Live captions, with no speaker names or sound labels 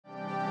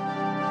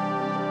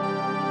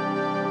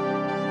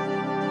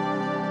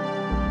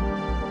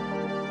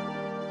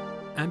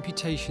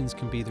Amputations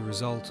can be the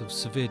result of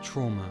severe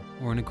trauma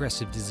or an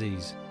aggressive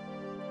disease,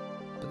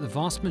 but the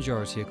vast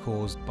majority are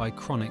caused by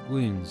chronic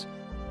wounds,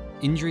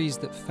 injuries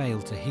that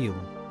fail to heal.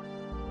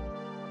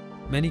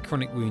 Many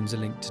chronic wounds are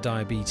linked to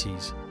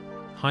diabetes.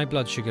 High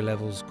blood sugar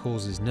levels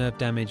causes nerve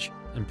damage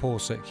and poor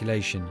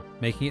circulation,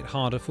 making it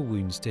harder for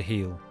wounds to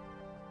heal.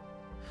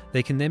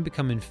 They can then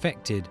become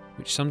infected,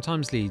 which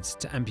sometimes leads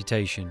to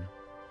amputation.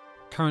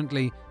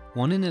 Currently,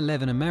 1 in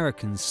 11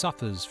 Americans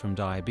suffers from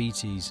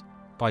diabetes.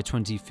 By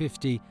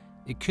 2050,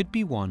 it could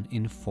be 1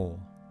 in 4.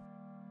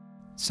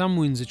 Some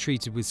wounds are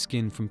treated with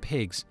skin from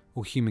pigs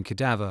or human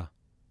cadaver.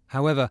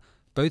 However,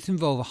 both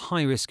involve a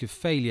high risk of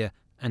failure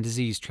and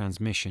disease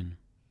transmission.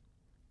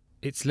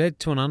 It's led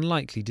to an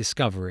unlikely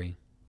discovery.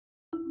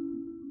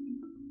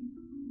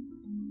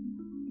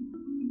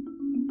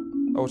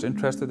 I was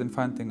interested in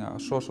finding a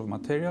source of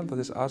material that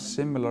is as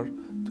similar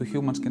to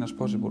human skin as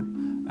possible.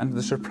 And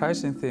the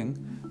surprising thing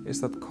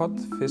is that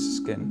codfish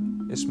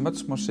skin is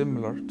much more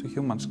similar to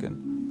human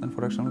skin than,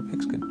 for example,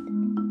 pig skin.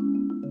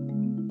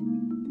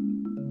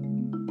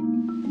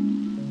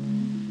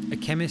 A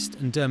chemist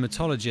and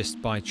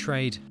dermatologist by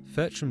trade,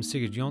 Fertram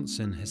Sigurd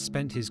Jonsson has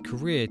spent his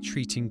career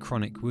treating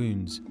chronic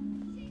wounds.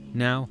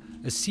 Now,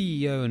 as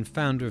CEO and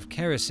founder of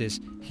Kerecis,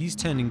 he's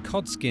turning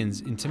cod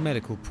skins into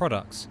medical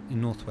products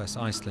in northwest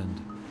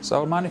Iceland. So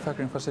our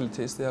manufacturing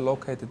facilities, they are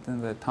located in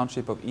the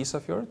township of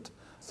Ísafjörð,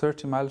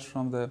 30 miles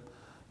from the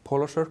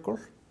polar circle.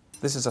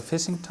 This is a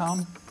fishing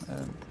town.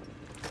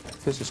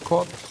 Fish is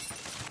caught,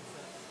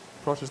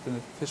 processed in a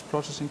fish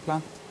processing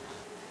plant,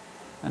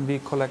 and we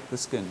collect the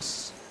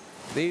skins.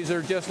 These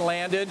are just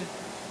landed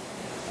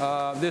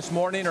this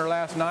morning or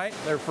last night.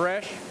 They're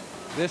fresh.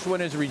 This one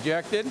is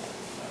rejected.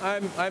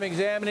 I'm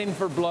examining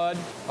for blood.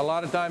 A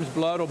lot of times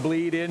blood will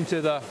bleed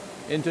into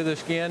the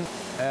skin,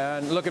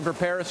 and looking for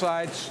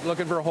parasites,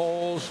 looking for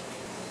holes.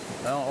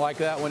 I don't like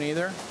that one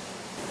either.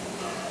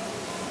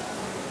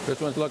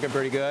 This one's looking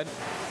pretty good.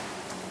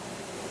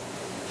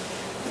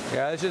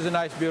 Yeah, this is a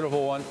nice,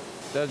 beautiful one.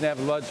 Doesn't have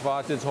blood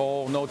spots, it's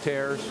whole, no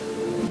tears.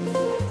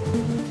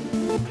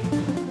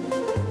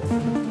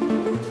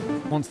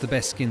 Once the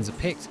best skins are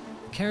picked,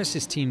 the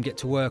Kerecis team get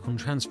to work on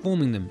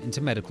transforming them into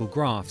medical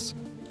grafts.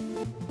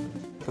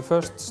 The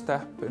first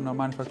step in our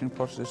manufacturing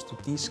process is to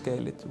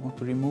descale it. We want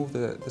to remove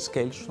the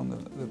scales from the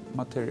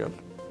material.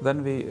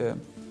 Then we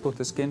put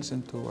the skins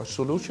into a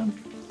solution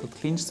that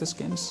cleans the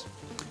skins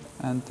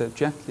and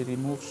gently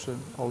removes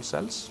all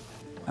cells.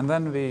 And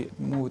then we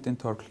move it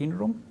into our clean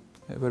room,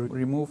 where we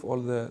remove all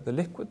the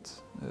liquid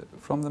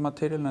from the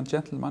material in a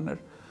gentle manner,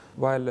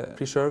 while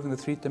preserving the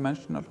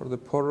three-dimensional or the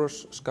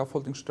porous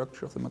scaffolding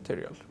structure of the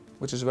material,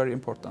 which is very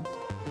important.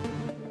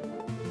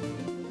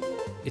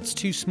 It's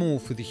too small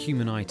for the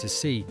human eye to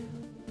see,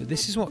 but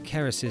this is what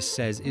Kerecis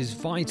says is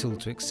vital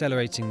to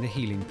accelerating the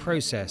healing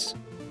process.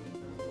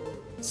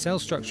 The cell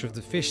structure of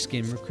the fish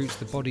skin recruits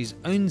the body's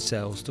own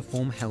cells to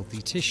form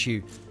healthy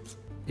tissue.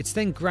 It's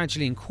then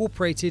gradually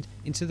incorporated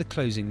into the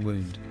closing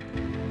wound.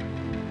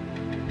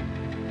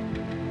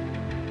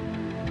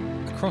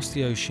 Across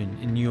the ocean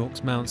in New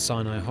York's Mount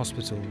Sinai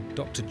Hospital,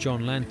 Dr.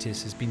 John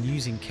Lantis has been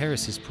using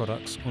Kerecis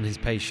products on his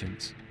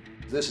patients.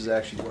 This is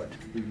actually what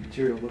the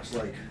material looks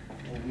like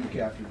a week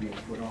after being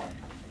put on.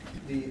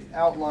 The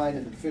outline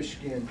of the fish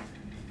skin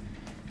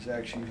is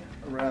actually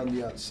around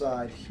the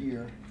outside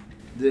here.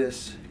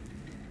 This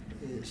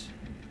is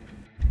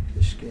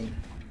fish skin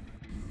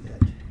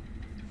that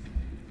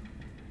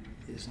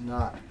is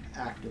not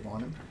active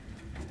on him.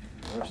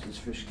 The rest is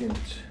fish skin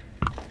that's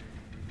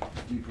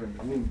deeper in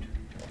the wound.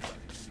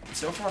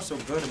 So far so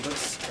good.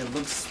 It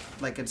looks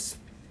like it's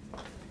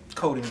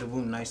coating the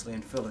wound nicely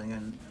and filling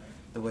in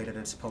the way that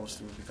it's supposed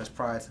to, because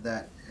prior to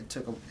that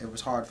it was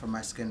hard for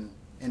my skin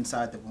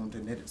inside the wound to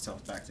knit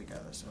itself back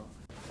together. So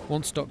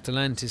once Dr.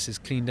 Lantis has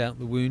cleaned out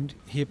the wound,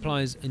 he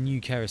applies a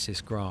new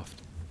Kerecis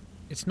graft.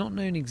 It's not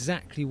known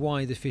exactly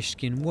why the fish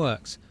skin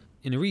works.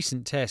 In a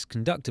recent test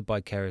conducted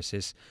by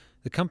Kerecis,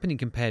 the company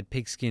compared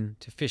pig skin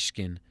to fish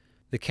skin.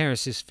 The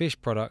Kerecis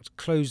fish product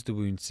closed the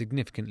wound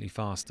significantly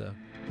faster.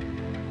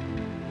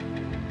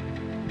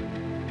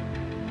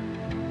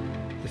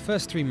 The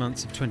first 3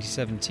 months of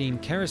 2017,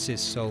 Kerecis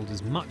sold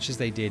as much as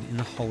they did in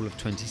the whole of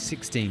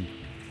 2016.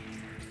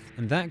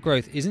 And that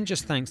growth isn't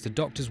just thanks to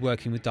doctors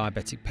working with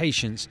diabetic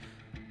patients.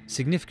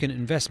 Significant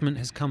investment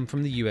has come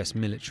from the US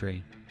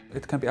military.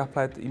 It can be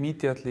applied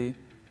immediately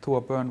to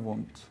a burn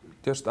wound,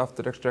 just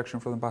after extraction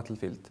from the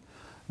battlefield.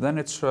 Then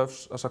it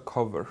serves as a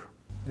cover.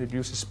 It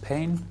reduces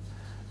pain,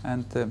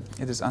 and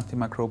it is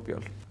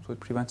antimicrobial, so it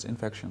prevents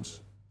infections.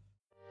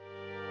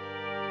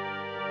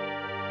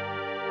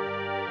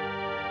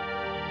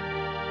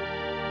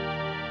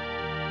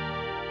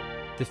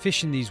 The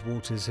fish in these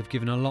waters have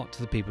given a lot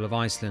to the people of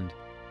Iceland: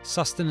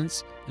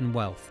 sustenance and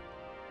wealth.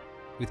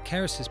 With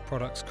Kerecis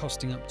products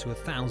costing up to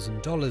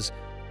 $1,000,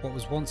 what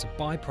was once a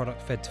byproduct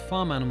fed to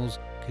farm animals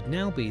could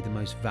now be the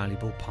most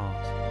valuable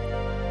part.